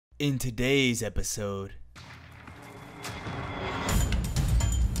In today's episode,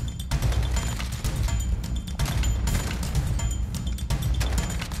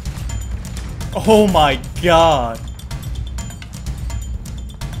 oh my god.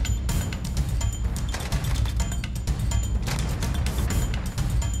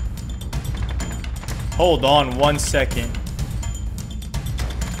 Hold on 1 second.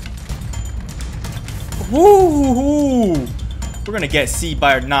 Woo! We're gonna get C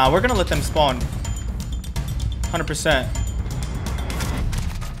by or nah, we're gonna let them spawn. 100%.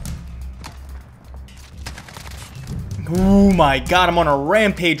 Oh my god, I'm on a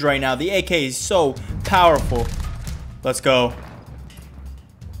rampage right now. The AK is so powerful. Let's go.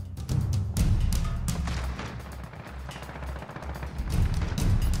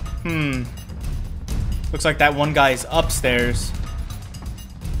 Looks like that one guy is upstairs.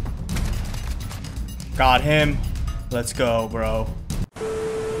 Got him. Let's go, bro.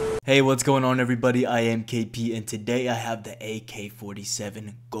 Hey, what's going on, everybody? I am KP, and today I have the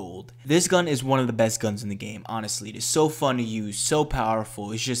AK-47 Gold. This gun is one of the best guns in the game, honestly. It is so fun to use, so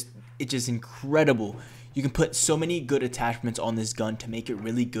powerful. It's just incredible. You can put so many good attachments on this gun to make it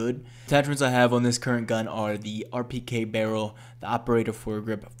really good. Attachments I have on this current gun are the RPK barrel, the operator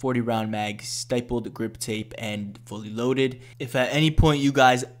foregrip, 40 round mag, stapled grip tape, and fully loaded. If at any point you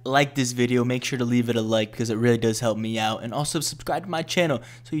guys like this video, make sure to leave it a like because it really does help me out. And also subscribe to my channel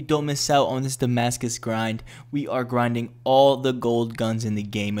so you don't miss out on this Damascus grind. We are grinding all the gold guns in the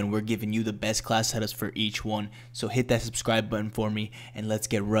game and we're giving you the best class setups for each one. So hit that subscribe button for me and let's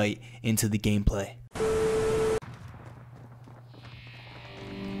get right into the gameplay.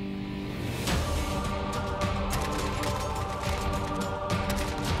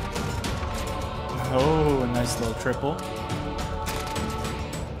 Oh, a nice little triple.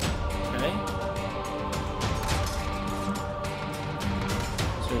 Okay.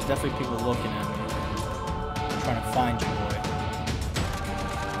 So there's definitely people looking at me. I'm trying to find you, boy.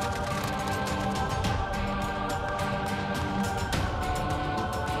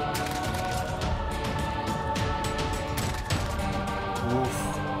 Oof.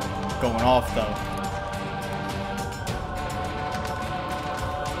 Going off, though.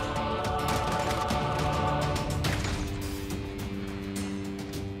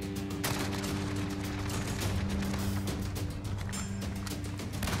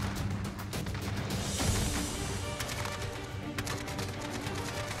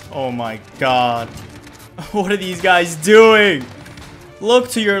 Oh my god. What are these guys doing? Look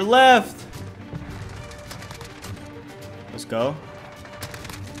to your left. Let's go.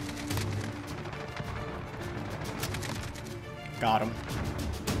 Got him.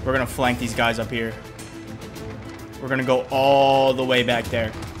 We're gonna flank these guys up here. We're gonna go all the way back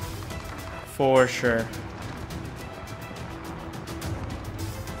there. For sure.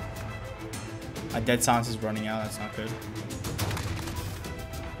 My dead silence is running out. That's not good.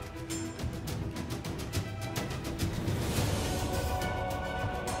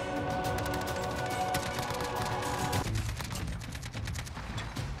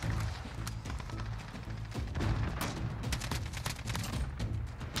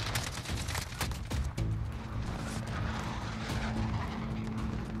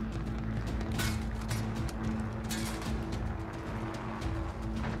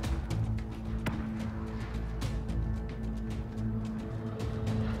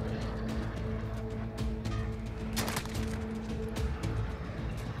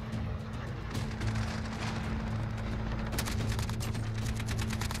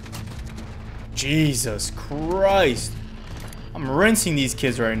 Jesus Christ. I'm rinsing these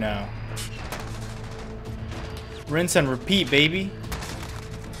kids right now. Rinse and repeat, baby.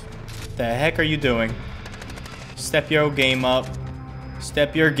 What the heck are you doing? Step your game up.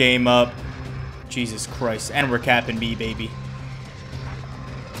 Step your game up. Jesus Christ. And we're capping B, baby.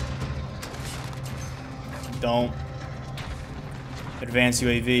 Don't. Advance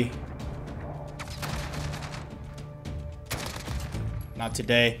UAV. Not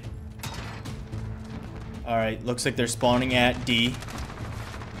today. Alright, looks like they're spawning at D.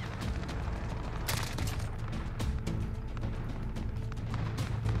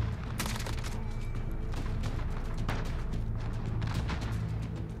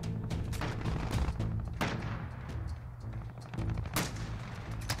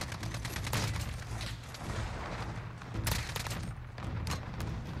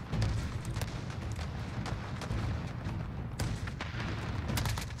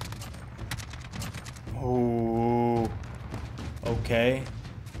 Oh, okay.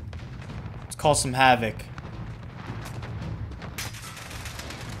 Let's cause some havoc.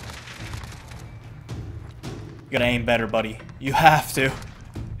 You gotta aim better, buddy. You have to.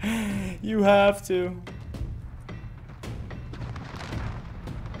 You have to.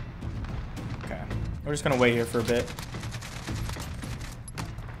 Okay. We're just gonna wait here for a bit.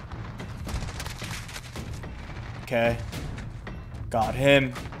 Okay. Got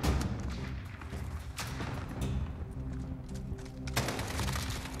him.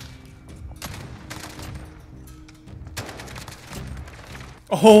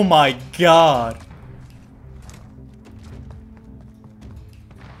 Oh my god.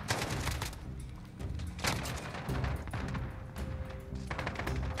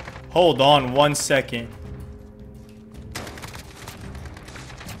 Hold on 1 second.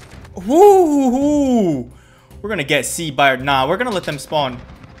 Woo! We're gonna get C by... Nah, we're gonna let them spawn.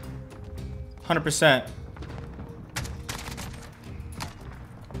 100%.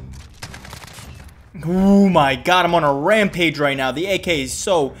 Oh my god, I'm on a rampage right now. The AK is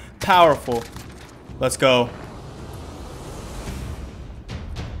so powerful. Let's go.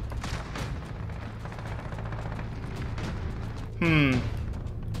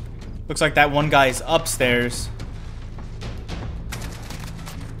 Looks like that one guy is upstairs.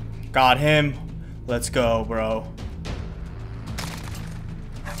 Got him. Let's go, bro.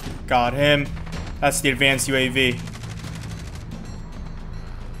 Got him. That's the advanced UAV.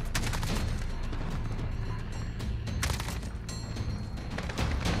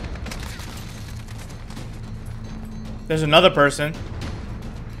 There's another person.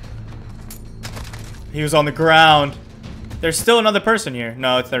 He was on the ground. There's still another person here.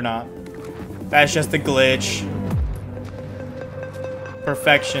 No, they're not. That's just a glitch.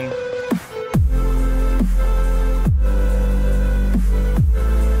 Perfection.